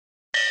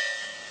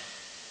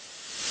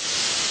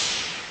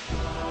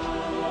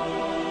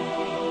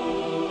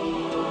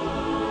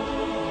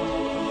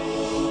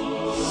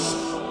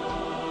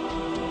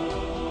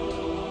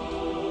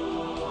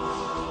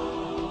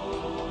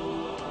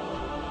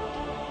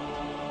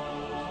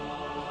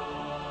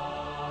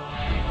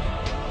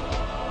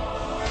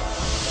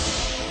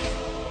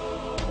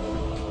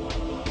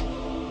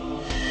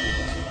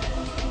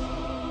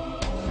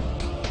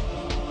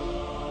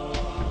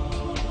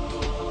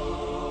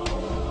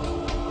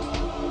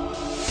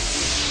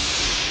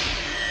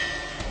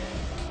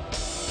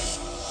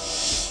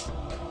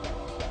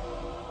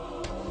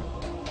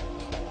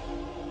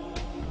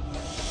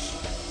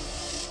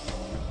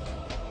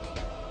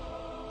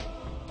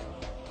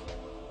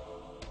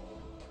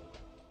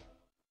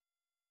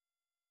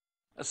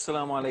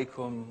Assalamu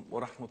alaikum wa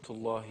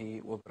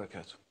rahmatullahi wa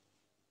barakatuh.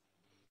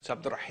 It's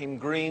Abdurrahim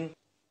Green,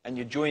 and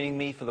you're joining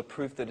me for the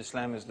proof that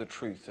Islam is the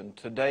truth. And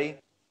today,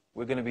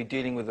 we're going to be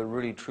dealing with a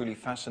really, truly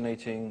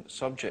fascinating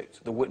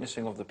subject, the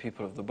witnessing of the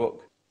people of the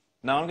book.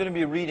 Now, I'm going to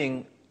be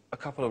reading a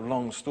couple of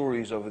long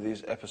stories over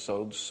these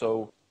episodes,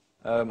 so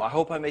I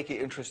hope I make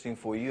it interesting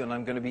for you, and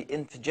I'm going to be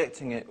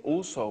interjecting it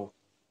also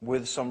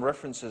with some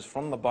references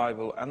from the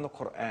Bible and the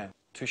Quran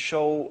to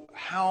show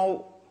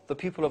how the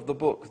people of the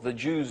book, the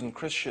Jews and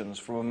Christians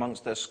from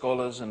amongst their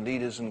scholars and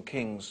leaders and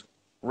kings,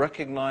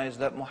 recognize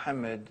that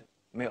Muhammad,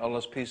 may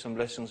Allah's peace and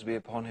blessings be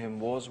upon him,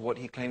 was what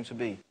he claimed to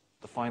be,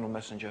 the final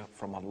messenger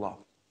from Allah.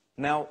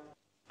 Now,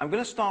 I'm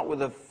going to start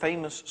with a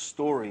famous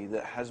story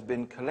that has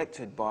been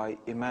collected by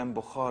Imam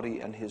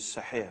Bukhari and his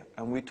Sahih.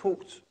 And we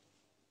talked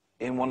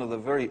in one of the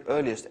very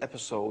earliest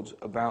episodes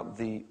about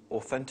the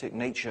authentic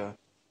nature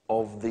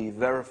of the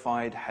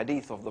verified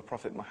hadith of the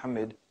Prophet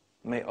Muhammad,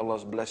 may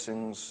Allah's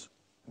blessings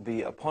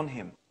be upon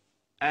him.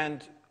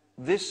 And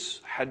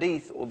this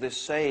hadith or this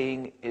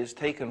saying is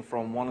taken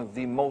from one of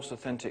the most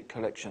authentic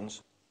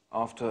collections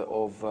of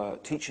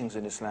teachings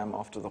in Islam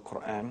after the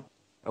Quran,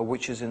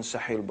 which is in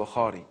Sahih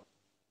al-Bukhari.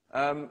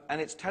 And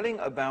it's telling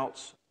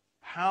about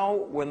how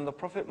when the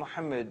Prophet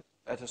Muhammad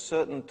at a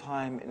certain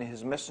time in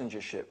his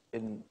messengership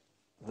in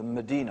the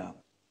Medina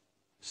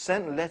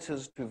sent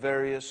letters to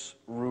various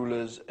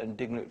rulers and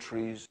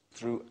dignitaries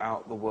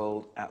throughout the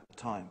world at the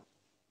time,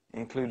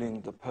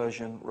 including the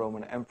Persian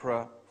Roman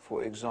Emperor,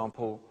 for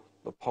example,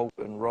 the Pope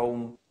in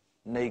Rome,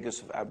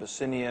 Negus of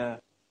Abyssinia,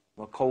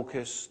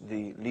 Muqawqis,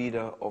 the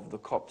leader of the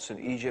Copts in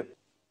Egypt.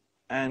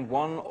 And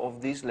one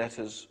of these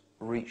letters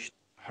reached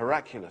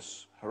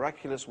Heraclius.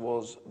 Heraclius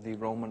was the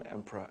Roman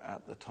emperor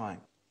at the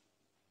time.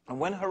 And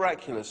when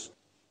Heraclius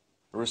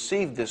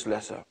received this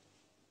letter,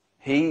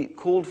 he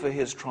called for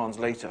his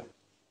translator,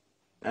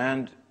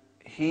 and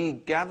he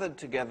gathered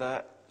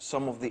together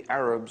some of the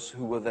Arabs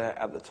who were there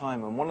at the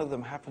time, and one of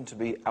them happened to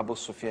be Abu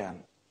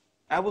Sufyan.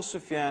 Abu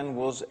Sufyan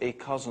was a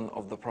cousin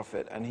of the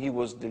Prophet, and he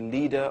was the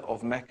leader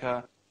of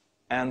Mecca,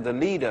 and the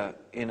leader,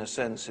 in a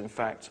sense, in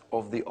fact,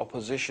 of the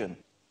opposition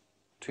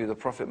to the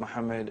Prophet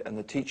Muhammad and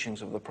the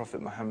teachings of the Prophet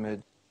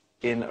Muhammad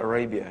in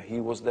Arabia.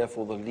 He was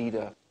therefore the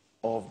leader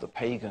of the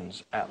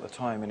pagans at the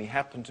time, and he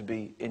happened to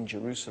be in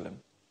Jerusalem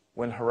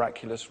when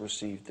Heraclius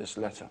received this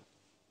letter.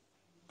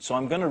 So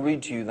I'm going to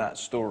read to you that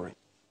story.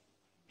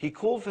 He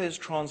called for his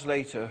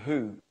translator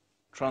who,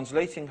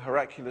 translating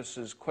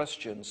Heraclius's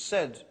question,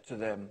 said to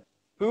them,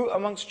 "Who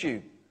amongst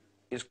you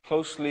is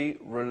closely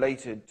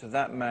related to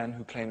that man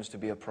who claims to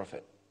be a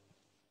prophet?"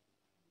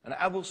 And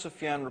Abu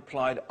Sufyan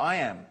replied, "I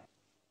am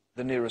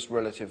the nearest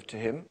relative to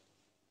him."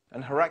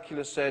 And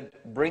Heraclius said,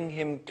 "Bring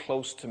him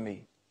close to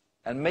me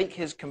and make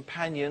his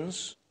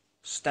companions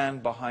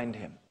stand behind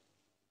him."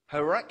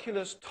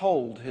 Heraclius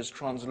told his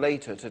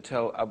translator to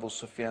tell Abu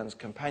Sufyan's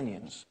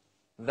companions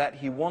that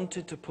he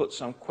wanted to put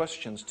some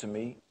questions to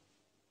me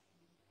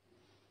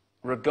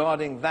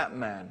regarding that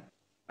man,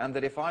 and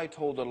that if I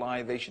told a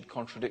lie, they should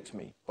contradict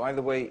me. By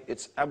the way,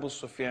 it's Abu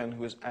Sufyan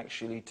who is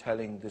actually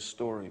telling this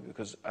story,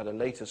 because at a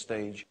later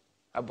stage,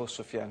 Abu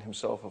Sufyan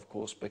himself, of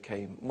course,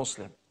 became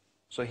Muslim.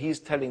 So he's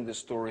telling this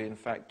story, in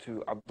fact,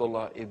 to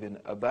Abdullah ibn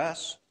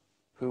Abbas,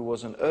 who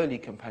was an early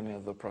companion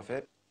of the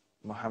Prophet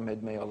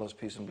Muhammad, may Allah's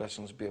peace and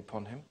blessings be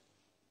upon him.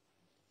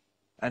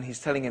 And he's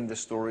telling him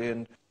this story,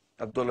 and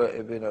Abdullah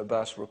ibn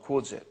Abbas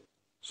records it.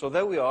 So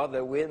there we are,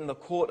 we're in the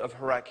court of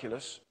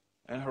Heraclius,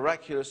 and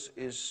Heraclius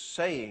is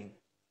saying,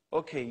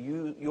 okay,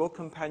 your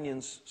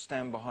companions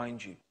stand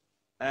behind you,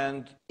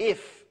 and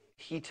if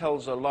he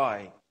tells a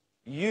lie,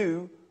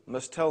 you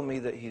must tell me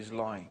that he's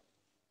lying.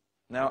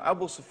 Now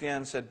Abu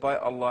Sufyan said, "By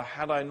Allah,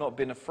 had I not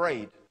been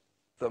afraid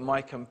that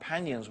my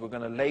companions were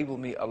going to label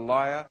me a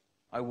liar,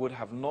 I would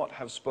have not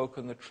have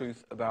spoken the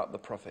truth about the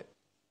Prophet."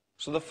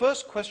 So the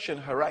first question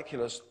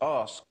Heraclius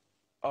asked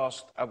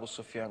Abu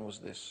Sufyan was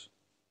this: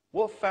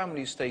 "What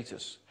family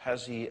status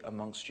has he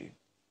amongst you?"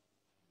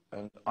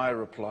 And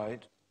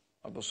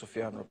Abu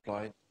Sufyan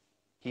replied,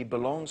 "He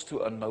belongs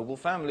to a noble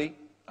family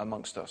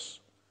amongst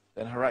us."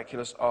 Then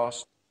Heraclius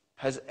asked,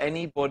 "Has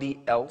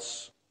anybody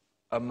else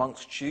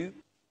amongst you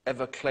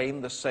ever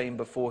claimed the same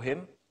before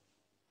him?"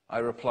 I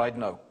replied,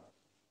 "No."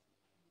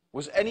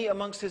 "Was any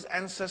amongst his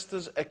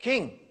ancestors a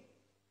king?"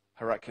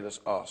 Heraclius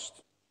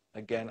asked.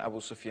 Again,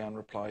 Abu Sufyan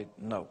replied,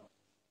 "No."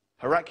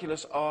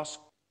 Heraclius asked,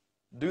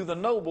 "Do the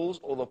nobles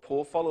or the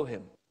poor follow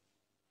him?"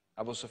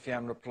 Abu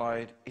Sufyan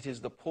replied, "It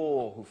is the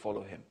poor who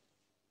follow him."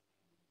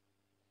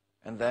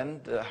 And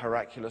then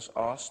Heraclius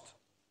asked,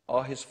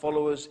 "Are his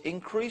followers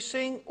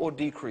increasing or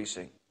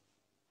decreasing?"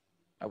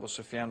 Abu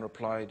Sufyan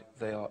replied,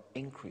 "They are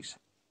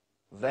increasing."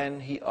 Then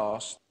he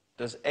asked,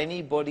 "Does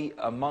anybody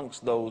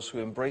amongst those who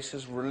embrace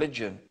his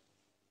religion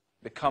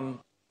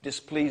become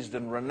displeased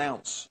and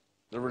renounce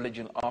the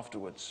religion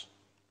afterwards?"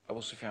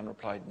 Abu Sufyan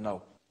replied,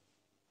 "No."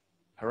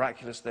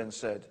 Heraclius then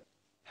said,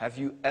 "Have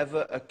you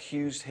ever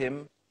accused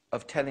him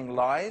of telling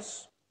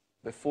lies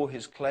before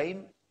his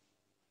claim?"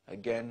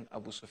 Again,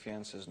 Abu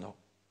Sufyan says no.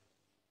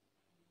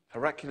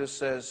 Heraclius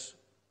says,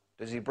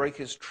 "Does he break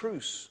his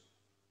truce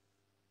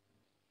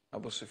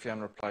Abu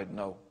Sufyan replied,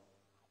 no.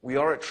 We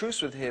are at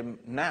truce with him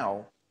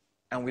now,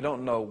 and we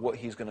don't know what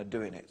he's going to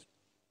do in it.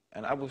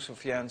 And Abu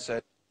Sufyan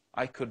said,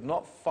 I could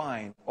not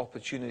find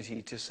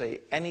opportunity to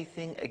say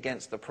anything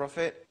against the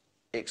Prophet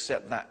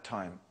except that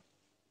time.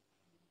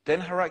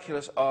 Then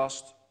Heraclius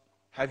asked,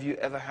 have you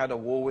ever had a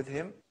war with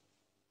him?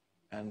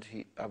 And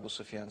Abu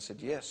Sufyan said,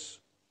 yes.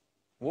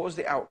 What was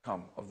the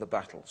outcome of the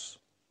battles?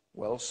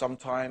 Well,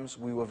 sometimes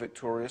we were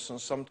victorious and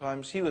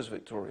sometimes he was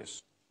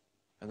victorious.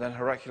 And then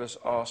Heraclius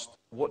asked,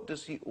 what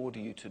does he order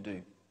you to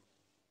do?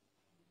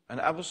 And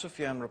Abu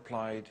Sufyan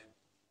replied,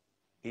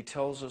 he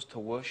tells us to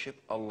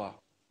worship Allah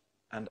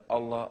and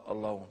Allah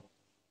alone,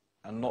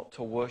 and not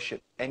to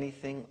worship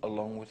anything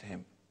along with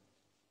him,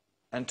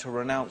 and to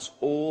renounce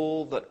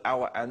all that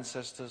our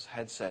ancestors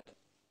had said.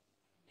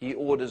 He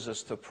orders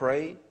us to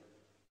pray,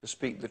 to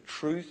speak the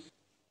truth,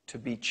 to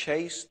be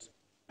chaste,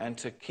 and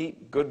to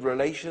keep good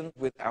relations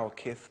with our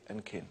kith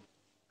and kin.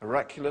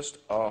 Heraclius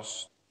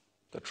asked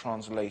the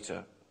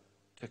translator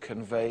to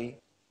convey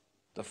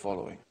the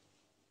following.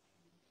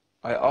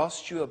 I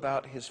asked you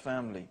about his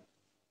family,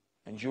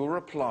 and your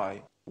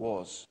reply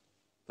was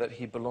that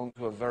he belonged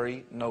to a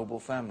very noble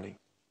family.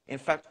 In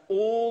fact,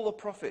 all the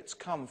prophets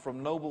come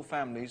from noble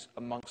families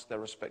amongst their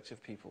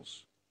respective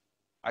peoples.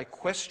 I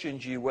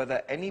questioned you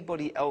whether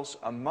anybody else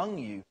among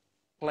you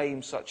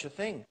claimed such a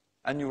thing,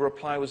 and your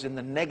reply was in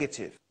the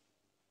negative.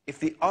 If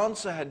the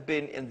answer had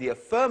been in the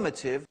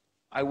affirmative,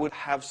 I would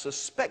have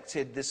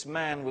suspected this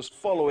man was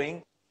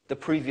following the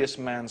previous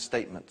man's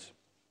statement.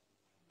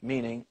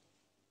 Meaning,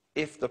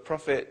 if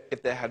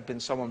there had been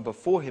someone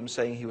before him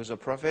saying he was a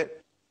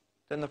prophet,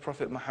 then the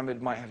Prophet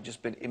Muhammad might have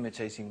just been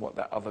imitating what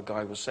that other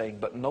guy was saying,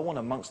 but no one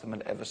amongst them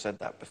had ever said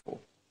that before.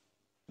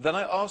 Then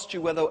I asked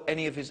you whether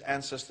any of his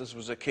ancestors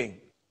was a king,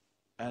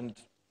 and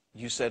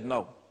you said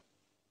no.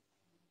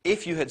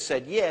 If you had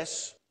said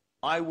yes,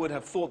 I would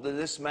have thought that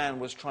this man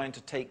was trying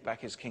to take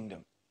back his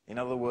kingdom. In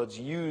other words,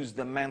 use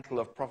the mantle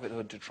of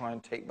prophethood to try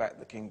and take back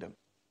the kingdom.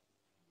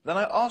 Then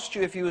I asked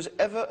you if he was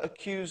ever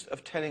accused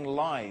of telling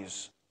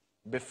lies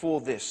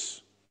before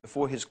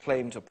his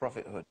claim to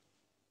prophethood.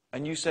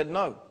 And you said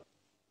no.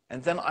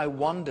 And then I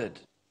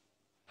wondered,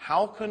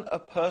 how can a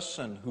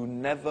person who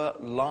never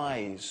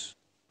lies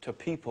to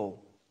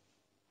people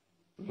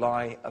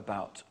lie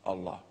about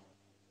Allah?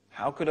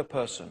 How could a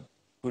person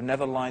who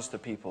never lies to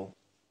people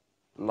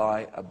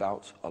lie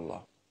about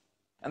Allah?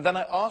 And then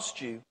I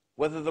asked you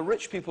whether the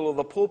rich people or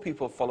the poor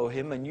people follow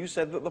him, and you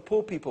said that the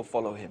poor people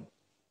follow him.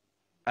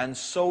 And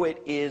so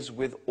it is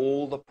with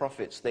all the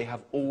prophets. They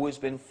have always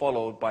been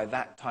followed by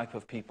that type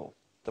of people.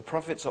 The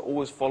prophets are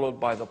always followed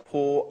by the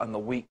poor and the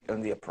weak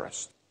and the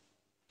oppressed.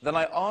 Then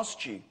I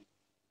asked you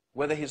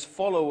whether his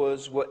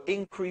followers were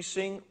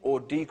increasing or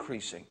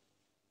decreasing.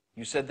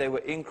 You said they were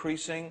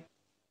increasing,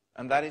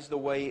 and that is the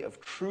way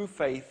of true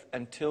faith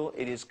until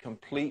it is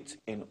complete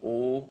in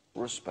all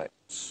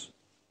respects.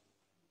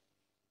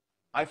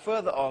 I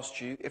further asked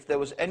you if there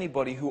was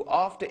anybody who,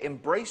 after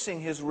embracing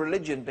his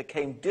religion,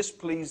 became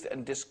displeased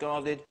and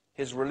discarded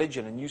his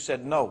religion, and you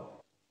said no.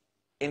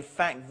 In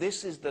fact,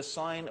 this is the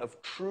sign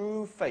of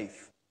true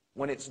faith,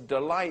 when its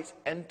delight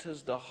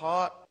enters the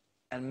heart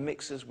and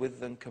mixes with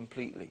them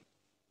completely.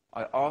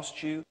 I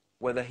asked you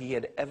whether he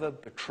had ever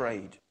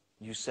betrayed.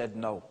 You said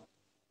no.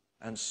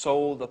 And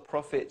so the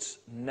prophets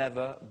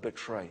never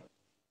betray.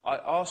 I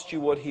asked you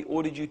what he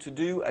ordered you to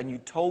do, and you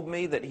told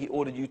me that he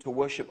ordered you to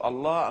worship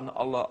Allah and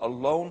Allah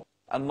alone,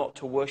 and not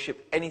to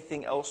worship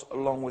anything else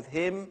along with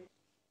him,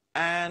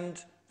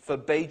 and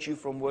forbade you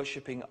from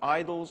worshipping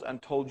idols,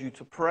 and told you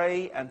to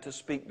pray and to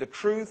speak the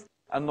truth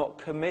and not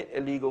commit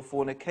illegal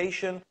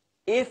fornication.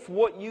 If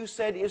what you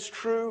said is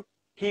true,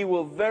 he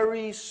will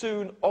very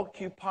soon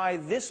occupy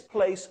this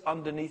place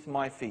underneath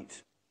my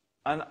feet.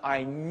 And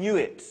I knew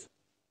it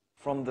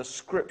from the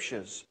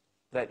scriptures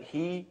that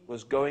he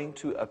was going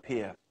to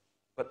appear.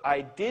 But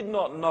I did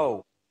not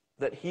know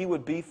that he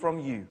would be from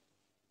you.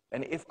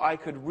 And if I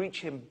could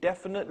reach him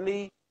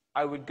definitely,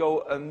 I would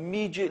go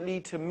immediately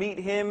to meet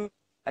him.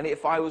 And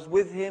if I was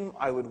with him,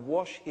 I would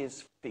wash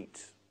his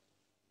feet.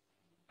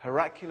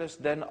 Heraclius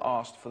then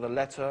asked for the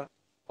letter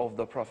of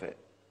the Prophet,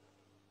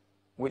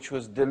 which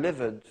was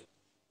delivered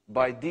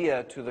by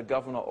Dia to the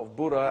governor of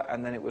Bura,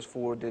 and then it was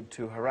forwarded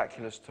to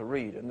Heraclius to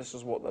read. And this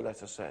is what the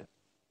letter said.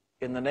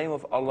 In the name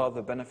of Allah,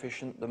 the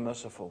Beneficent, the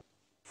Merciful,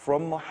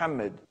 from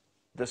Muhammad,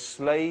 the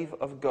slave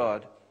of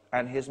God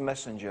and his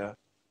messenger,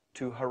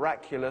 to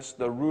Heraclius,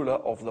 the ruler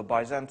of the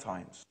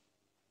Byzantines.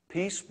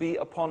 Peace be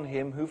upon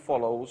him who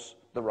follows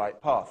the right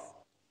path.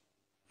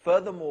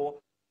 Furthermore,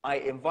 I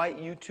invite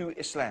you to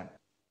Islam.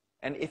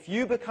 And if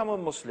you become a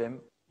Muslim,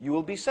 you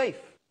will be safe.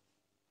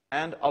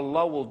 And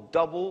Allah will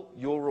double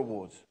your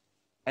rewards.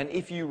 And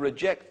if you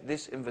reject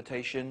this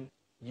invitation,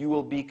 you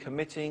will be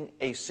committing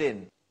a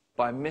sin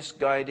by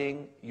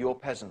misguiding your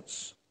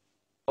peasants.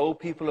 O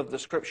people of the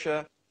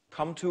scripture,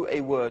 come to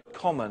a word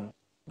common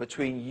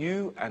between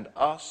you and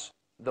us,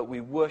 that we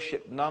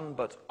worship none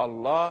but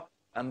Allah,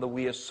 and that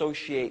we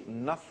associate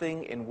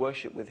nothing in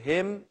worship with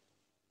him,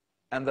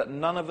 and that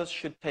none of us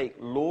should take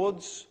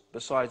lords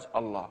besides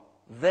Allah.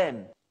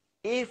 Then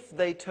If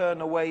they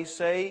turn away,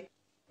 say,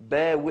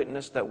 bear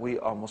witness that we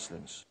are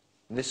Muslims.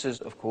 This is,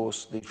 of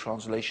course, the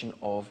translation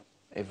of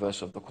a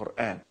verse of the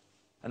Quran.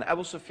 And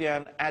Abu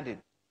Sufyan added,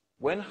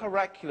 when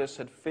Heraclius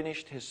had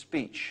finished his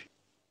speech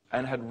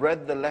and had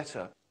read the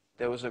letter,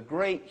 there was a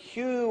great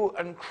hue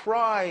and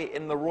cry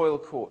in the royal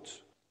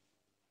court,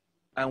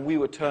 and we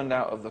were turned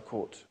out of the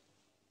court.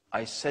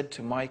 I said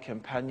to my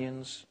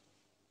companions,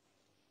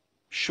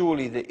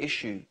 surely the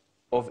issue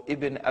of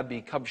Ibn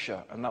Abi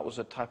Kabsha, and that was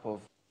a type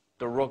of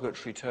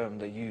derogatory term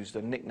they used,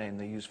 a nickname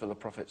they used for the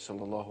Prophet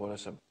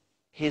ﷺ.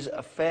 His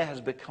affair has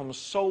become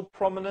so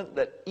prominent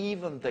that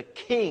even the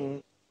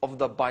king of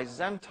the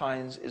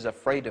Byzantines is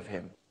afraid of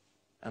him.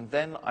 And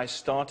then I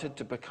started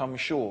to become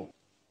sure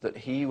that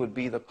he would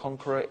be the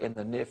conqueror in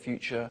the near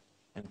future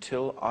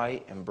until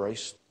I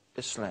embraced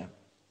Islam.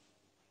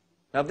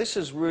 Now this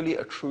is really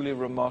a truly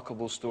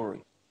remarkable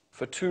story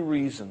for two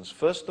reasons.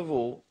 First of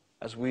all,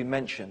 as we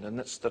mentioned, and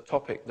that's the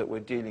topic that we're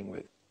dealing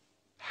with,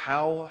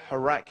 how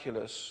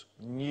Heraclius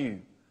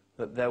knew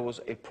that there was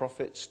a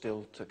prophet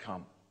still to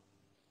come.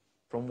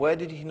 From where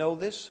did he know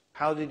this?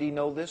 How did he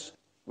know this?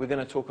 We're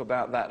going to talk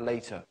about that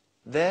later.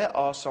 There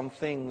are some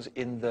things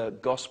in the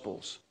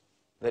Gospels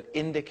that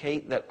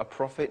indicate that a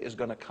prophet is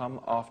going to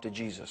come after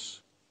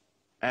Jesus.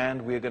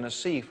 And we're going to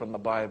see from the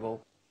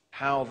Bible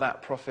how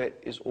that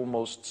prophet is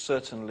almost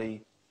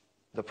certainly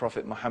the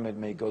Prophet Muhammad,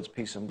 may God's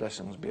peace and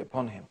blessings be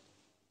upon him.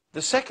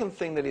 The second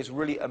thing that is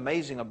really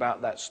amazing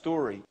about that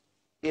story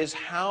is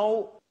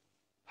how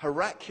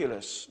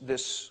Heraclius,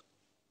 this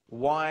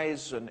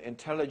wise and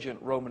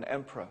intelligent Roman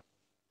emperor,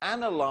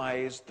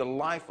 analyzed the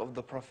life of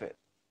the prophet,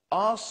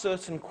 asked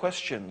certain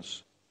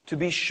questions to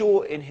be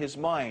sure in his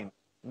mind,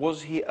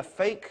 was he a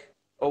fake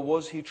or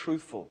was he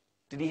truthful?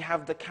 Did he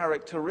have the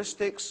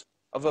characteristics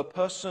of a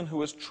person who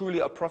was truly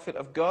a prophet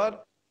of God,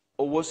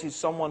 or was he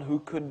someone who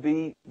could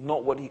be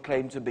not what he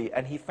claimed to be?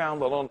 And he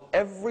found that on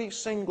every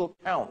single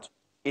count,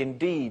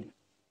 indeed,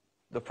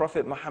 the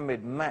Prophet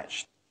Muhammad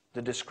matched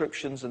the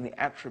descriptions and the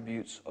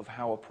attributes of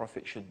how a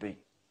prophet should be.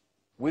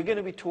 We're going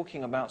to be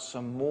talking about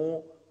some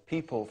more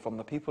people from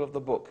the people of the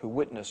book who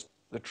witnessed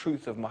the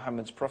truth of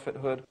Muhammad's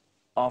prophethood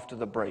after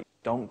the break.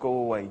 Don't go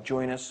away.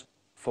 Join us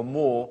for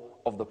more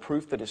of the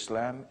proof that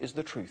Islam is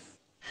the truth.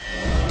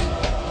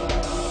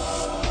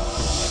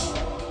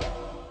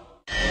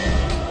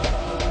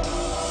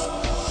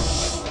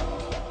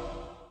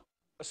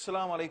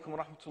 Assalamu alaikum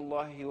wa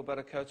rahmatullahi wa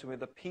barakatuh. May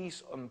the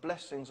peace and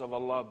blessings of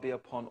Allah be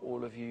upon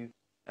all of you,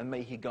 and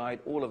may He guide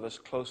all of us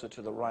closer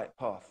to the right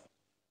path.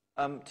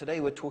 Today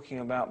we're talking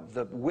about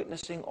the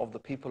witnessing of the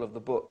people of the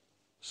book.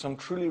 Some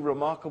truly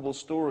remarkable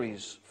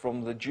stories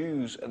from the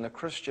Jews and the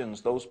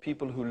Christians, those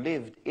people who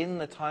lived in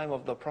the time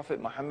of the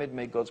Prophet Muhammad,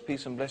 may God's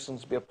peace and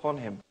blessings be upon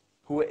him,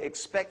 who were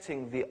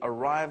expecting the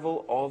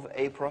arrival of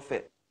a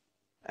prophet.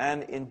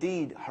 And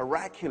indeed,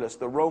 Heraclius,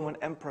 the Roman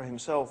emperor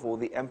himself, or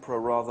the emperor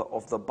rather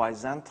of the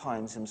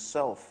Byzantines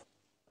himself,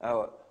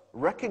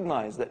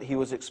 recognized that he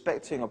was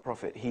expecting a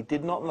prophet. He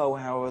did not know,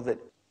 however, that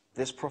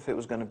this prophet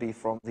was going to be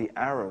from the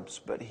Arabs,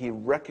 but he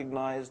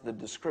recognized the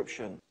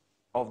description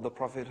of the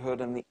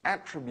prophethood and the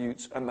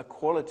attributes and the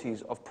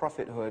qualities of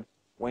prophethood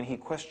when he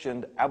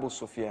questioned Abu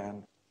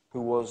Sufyan,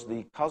 who was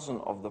the cousin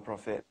of the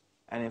prophet,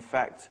 and in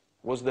fact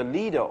was the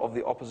leader of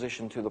the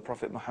opposition to the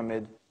Prophet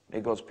Muhammad,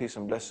 may God's peace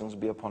and blessings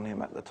be upon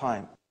him at the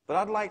time. But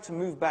I'd like to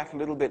move back a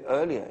little bit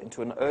earlier,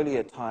 into an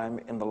earlier time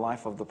in the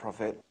life of the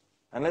prophet,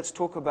 and let's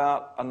talk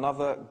about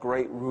another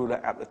great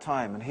ruler at the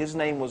time, and his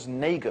name was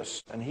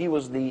Negus, and he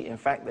was in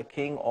fact the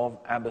king of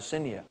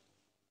Abyssinia.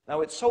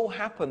 Now it so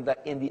happened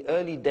that in the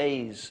early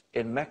days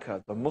in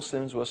Mecca, the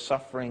Muslims were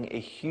suffering a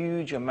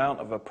huge amount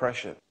of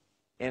oppression.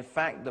 In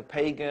fact, the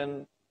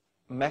pagan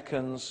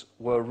Meccans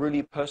were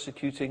really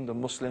persecuting the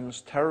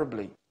Muslims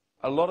terribly.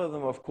 A lot of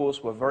them, of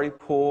course, were very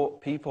poor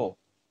people,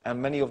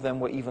 and many of them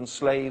were even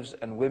slaves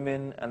and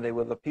women, and they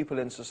were the people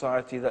in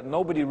society that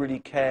nobody really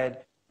cared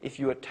if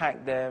you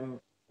attacked them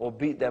or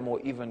beat them or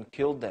even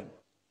killed them.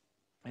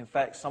 In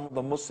fact, some of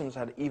the Muslims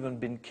had even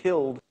been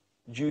killed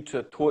due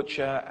to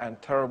torture and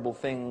terrible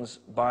things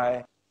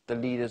by the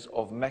leaders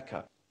of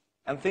Mecca.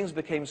 And things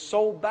became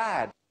so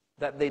bad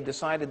that they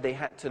decided they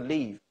had to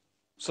leave.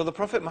 So the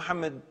Prophet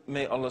Muhammad,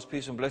 may Allah's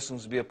peace and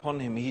blessings be upon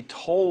him, he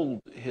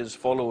told his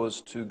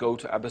followers to go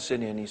to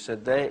Abyssinia, and he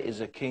said, there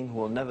is a king who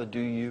will never do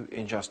you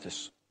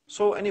injustice.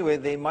 So anyway,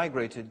 they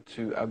migrated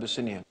to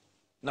Abyssinia.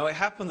 Now it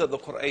happened that the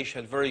Quraysh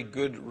had very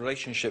good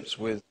relationships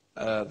with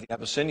the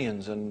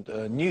Abyssinians and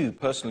knew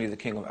personally the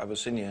king of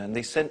Abyssinia, and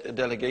they sent a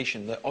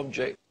delegation. Their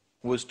object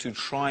was to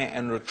try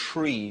and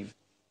retrieve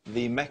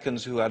the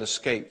Meccans who had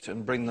escaped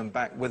and bring them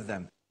back with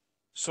them.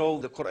 So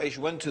the Quraysh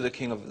went to the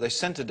king, they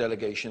sent a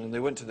delegation, and they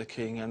went to the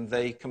king and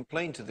they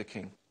complained to the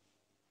king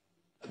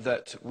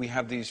that we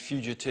have these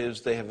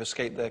fugitives, they have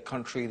escaped their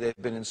country, they've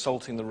been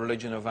insulting the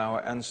religion of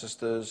our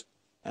ancestors,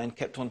 and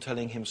kept on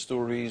telling him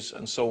stories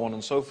and so on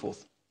and so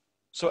forth.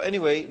 So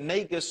anyway,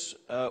 Negus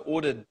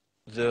ordered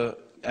the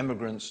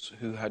emigrants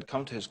who had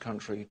come to his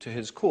country to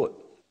his court,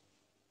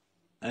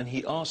 and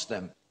he asked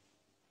them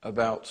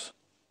about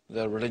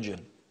their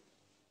religion.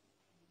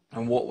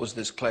 And what was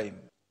this claim?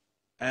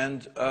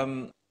 And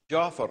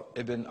Ja'far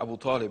ibn Abu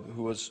Talib,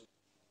 who was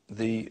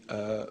the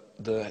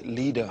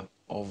leader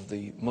of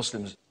the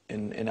Muslims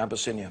in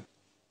Abyssinia,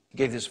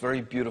 gave this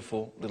very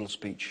beautiful little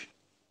speech.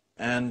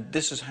 And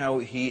this is how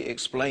he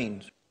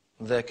explained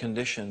their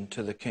condition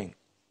to the king.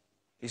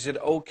 He said,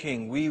 "O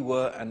king, we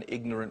were an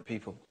ignorant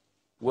people,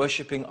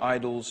 worshipping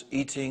idols,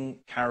 eating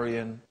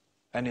carrion,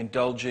 and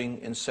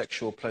indulging in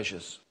sexual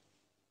pleasures.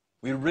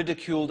 We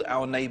ridiculed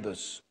our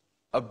neighbors.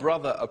 A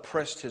brother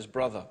oppressed his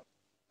brother,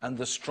 and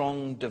the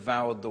strong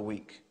devoured the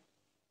weak.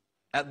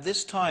 At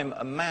this time,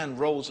 a man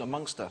rose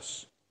amongst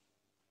us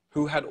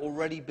who had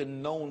already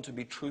been known to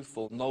be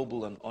truthful,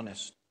 noble, and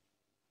honest.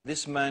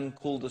 This man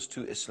called us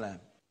to Islam,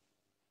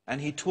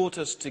 and he taught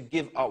us to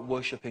give up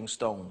worshipping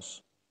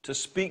stones, to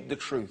speak the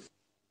truth,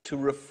 to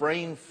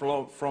refrain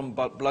from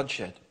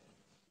bloodshed,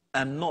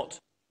 and not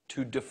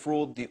to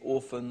defraud the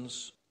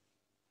orphans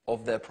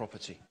of their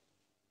property.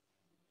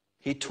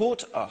 He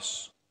taught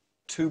us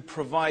to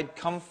provide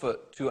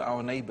comfort to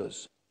our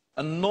neighbors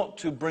and not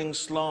to bring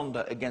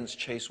slander against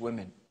chaste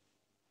women.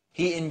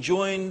 He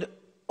enjoined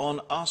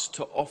on us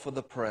to offer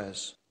the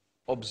prayers,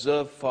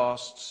 observe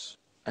fasts,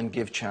 and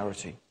give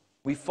charity.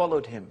 We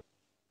followed him,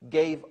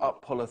 gave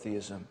up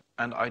polytheism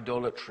and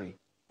idolatry,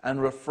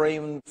 and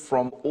refrained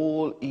from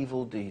all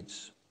evil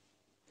deeds.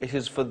 It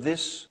is for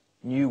this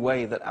new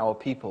way that our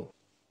people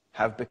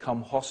have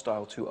become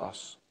hostile to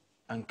us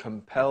and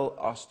compel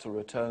us to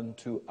return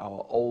to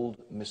our old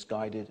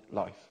misguided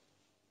life."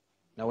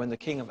 Now when the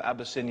king of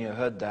Abyssinia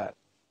heard that,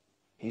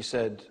 he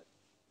said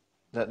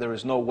that there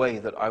is no way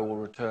that I will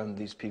return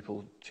these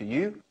people to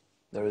you.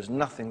 There is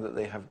nothing that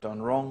they have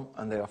done wrong,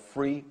 and they are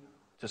free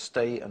to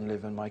stay and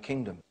live in my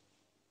kingdom.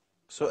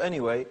 So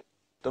anyway,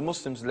 the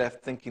Muslims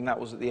left thinking that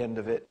was at the end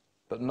of it,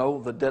 but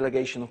no, the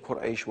delegation of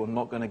Quraysh were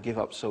not going to give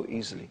up so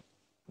easily.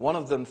 One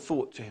of them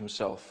thought to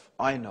himself,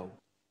 I know,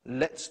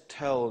 let's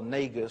tell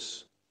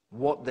Negus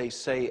what they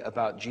say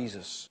about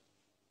Jesus.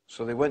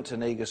 So they went to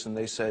Negus and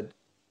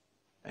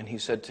he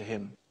said to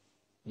him,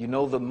 you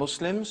know the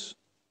Muslims,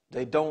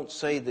 they don't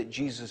say that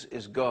Jesus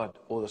is God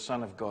or the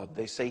Son of God.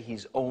 They say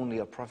he's only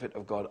a prophet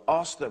of God.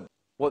 Ask them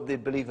what they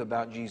believe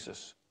about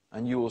Jesus,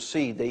 and you will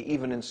see they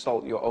even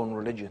insult your own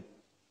religion.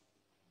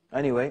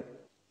 Anyway,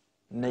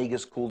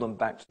 Negus called them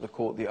back to the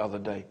court the other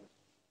day.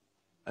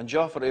 And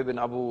Ja'far ibn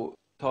Abu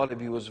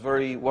Talib, he was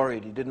very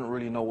worried. He didn't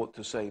really know what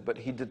to say, but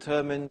he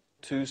determined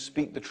to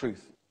speak the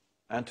truth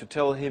and to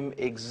tell him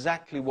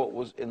exactly what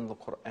was in the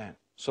Quran.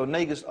 So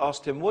Negus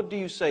asked him, what do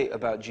you say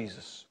about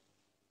Jesus?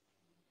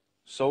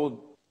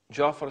 So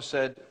Ja'far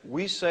said,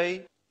 we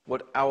say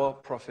what our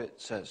prophet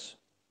says,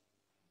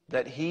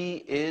 that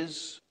he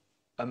is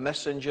a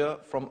messenger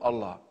from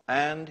Allah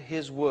and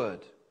his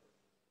word,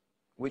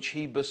 which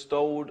he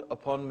bestowed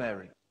upon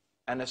Mary,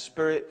 and a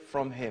spirit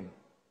from him.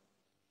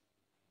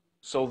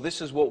 So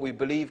this is what we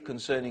believe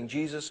concerning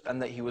Jesus,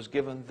 and that he was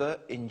given the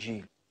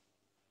Injil.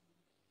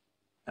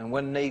 And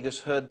when Negus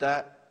heard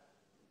that,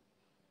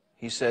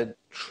 he said,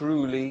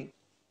 truly,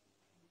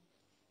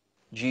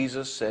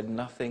 Jesus said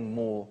nothing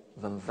more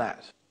than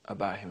that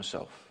about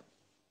himself.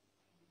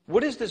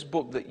 What is this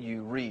book that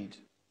you read?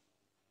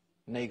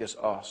 Negus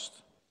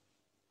asked.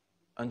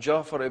 And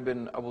Ja'far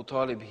ibn Abu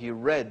Talib, he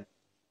read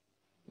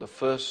the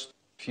first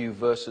few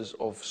verses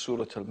of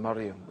Surah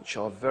Al-Maryam, which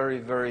are very,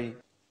 very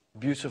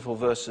beautiful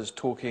verses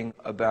talking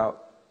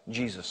about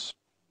Jesus.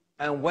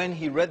 And when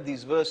he read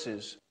these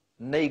verses,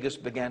 Negus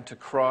began to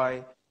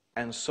cry,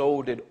 and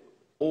so did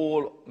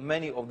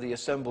many of the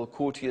assembled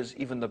courtiers,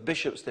 even the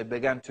bishops. They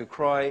began to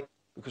cry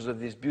because of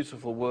these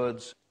beautiful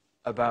words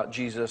about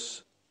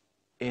Jesus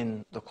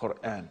in the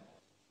Quran.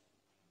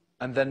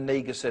 And then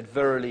Negus said,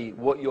 verily,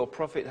 what your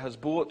prophet has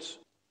brought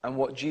and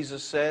what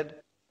Jesus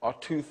said are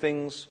two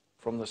things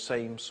from the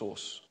same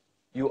source.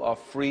 You are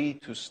free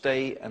to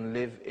stay and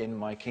live in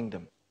my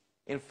kingdom.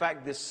 In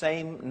fact, this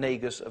same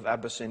Negus of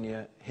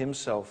Abyssinia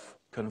himself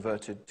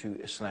converted to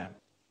Islam.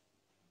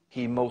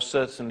 He most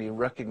certainly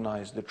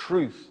recognized the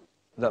truth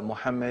that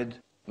Muhammad,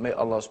 may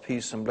Allah's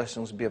peace and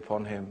blessings be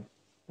upon him,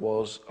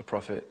 was a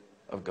prophet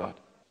of God.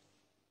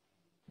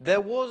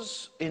 There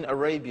was in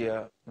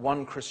Arabia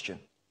one Christian.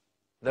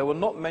 There were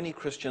not many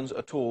Christians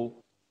at all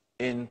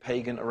in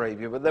pagan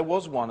Arabia, but there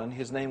was one, and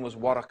his name was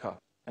Waraka.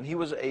 And he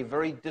was a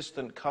very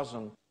distant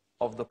cousin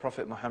of the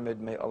Prophet Muhammad,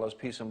 may Allah's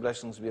peace and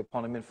blessings be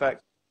upon him. In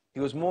fact, he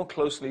was more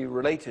closely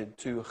related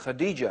to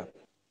Khadija,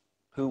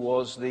 who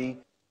was the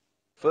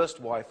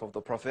first wife of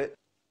the Prophet,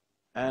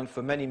 and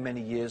for many,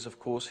 many years, of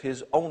course,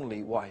 his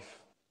only wife.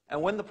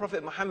 And when the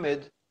Prophet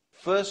Muhammad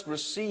first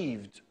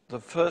received the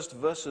first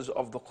verses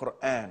of the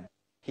Quran,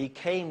 he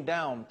came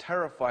down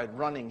terrified,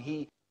 running.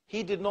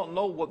 He did not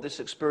know what this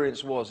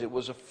experience was. It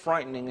was a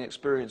frightening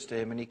experience to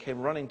him, and he came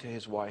running to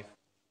his wife.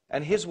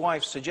 And his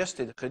wife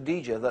suggested,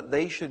 Khadija, that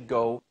they should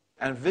go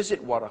and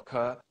visit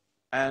Waraka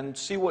and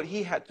see what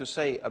he had to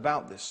say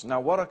about this.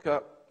 Now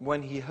Waraka,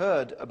 when he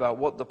heard about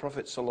what the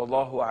Prophet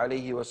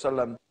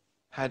ﷺ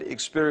had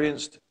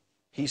experienced,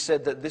 he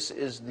said that this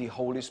is the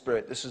Holy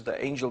Spirit, this is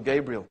the angel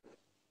Gabriel,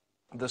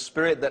 the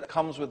spirit that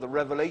comes with the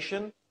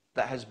revelation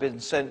that has been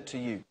sent to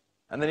you.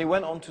 And then he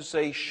went on to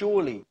say,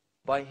 surely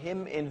by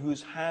him in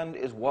whose hand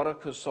is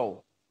Waraqa's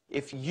soul,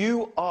 if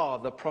you are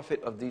the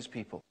prophet of these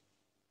people,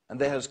 and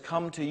there has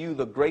come to you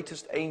the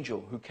greatest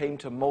angel who came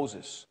to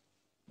Moses,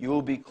 you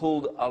will be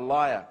called a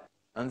liar,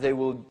 and they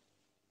will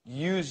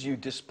use you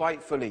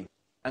despitefully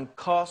and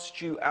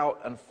cast you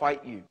out and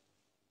fight you.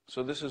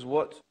 So this is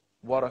what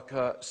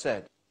Waraqa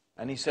said.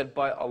 And he said,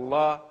 by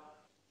Allah,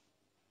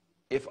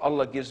 if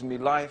Allah gives me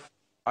life,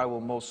 I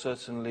will most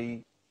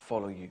certainly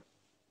follow you.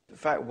 In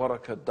fact,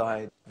 Waraqa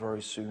died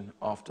very soon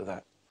after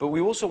that. But we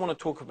also want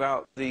to talk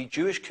about the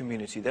Jewish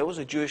community. There was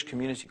a Jewish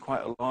community,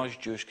 quite a large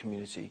Jewish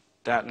community,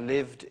 that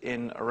lived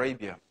in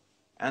Arabia.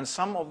 And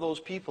some of those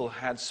people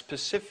had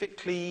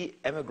specifically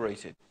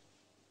emigrated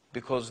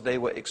because they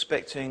were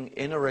expecting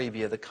in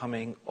Arabia the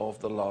coming of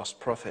the last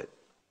prophet.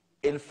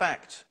 In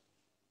fact,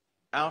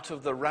 out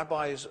of the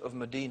rabbis of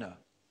Medina,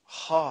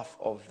 half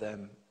of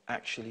them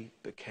actually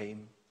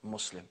became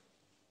Muslim.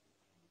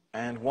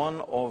 And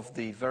one of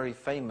the very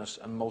famous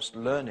and most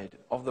learned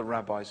of the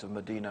rabbis of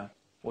Medina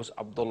was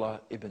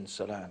Abdullah ibn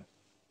Salam.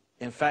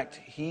 In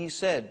fact, he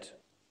said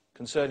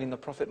concerning the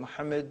Prophet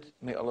Muhammad,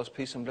 may Allah's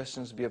peace and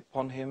blessings be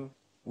upon him,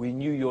 we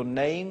knew your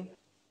name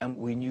and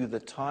we knew the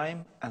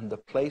time and the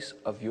place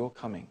of your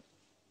coming.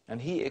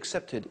 And he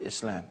accepted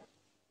Islam.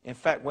 In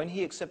fact, when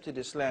he accepted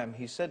Islam,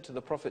 he said to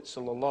the Prophet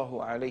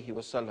sallallahu alaihi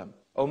wasallam,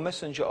 O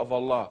Messenger of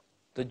Allah,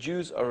 the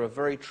Jews are a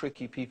very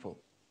tricky people.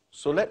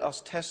 So let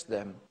us test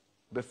them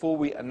before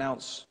we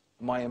announce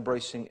my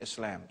embracing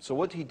Islam. So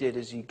what he did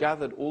is he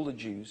gathered all the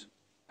Jews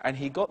and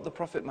he got the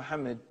Prophet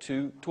Muhammad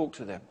to talk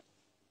to them.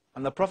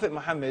 And the Prophet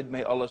Muhammad,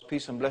 may Allah's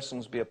peace and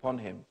blessings be upon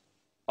him,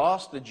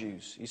 asked the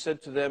Jews, he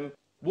said to them,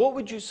 what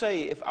would you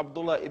say if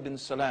Abdullah ibn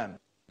Salam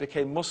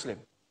became Muslim?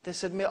 They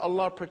said, may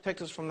Allah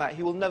protect us from that.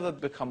 He will never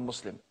become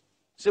Muslim.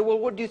 He said, well,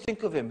 what do you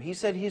think of him? He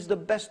said, he's the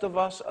best of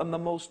us and the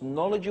most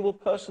knowledgeable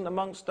person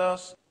amongst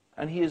us,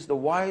 and he is the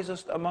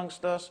wisest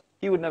amongst us.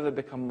 He would never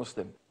become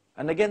Muslim.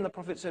 And again, the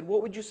Prophet said,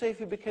 what would you say if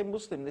he became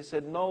Muslim? They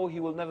said, no, he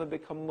will never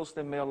become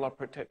Muslim. May Allah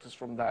protect us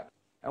from that.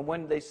 And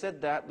when they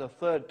said that the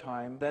third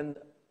time, then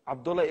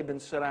Abdullah ibn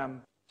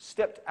Salam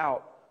stepped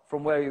out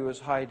from where he was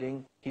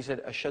hiding. He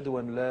said, Ashhadu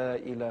an la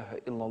ilaha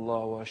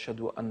illallah wa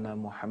ashhadu anna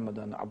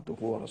Muhammadan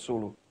abduhu wa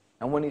rasuluh.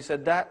 And when he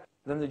said that,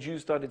 then the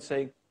Jews started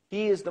saying,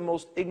 he is the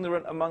most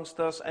ignorant amongst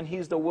us, and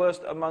he's the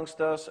worst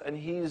amongst us, and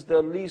he's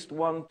the least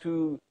one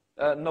to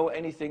know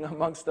anything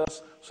amongst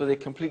us. So they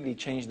completely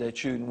changed their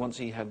tune once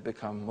he had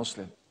become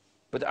Muslim.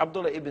 But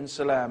Abdullah ibn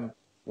Salam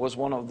was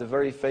one of the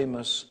very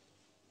famous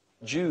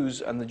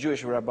Jews and the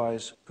Jewish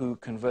rabbis who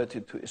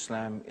converted to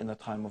Islam in the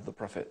time of the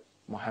Prophet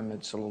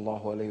Muhammad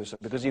sallallahu alaihi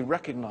wasallam, because he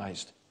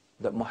recognized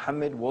that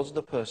Muhammad was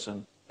the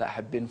person that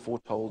had been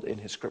foretold in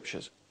his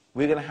scriptures.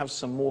 We're going to have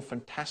some more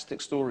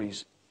fantastic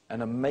stories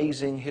and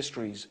amazing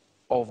histories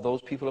of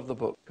those people of the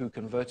book who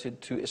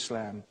converted to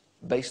Islam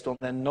based on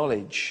their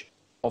knowledge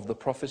of the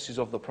prophecies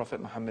of the Prophet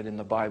Muhammad in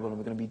the Bible, and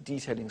we're going to be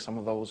detailing some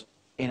of those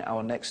in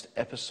our next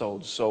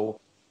episode. So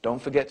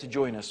don't forget to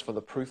join us for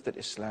the proof that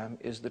Islam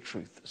is the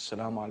truth.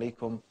 Assalamu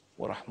alaikum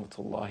wa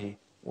rahmatullahi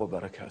wa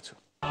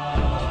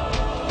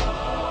barakatuh.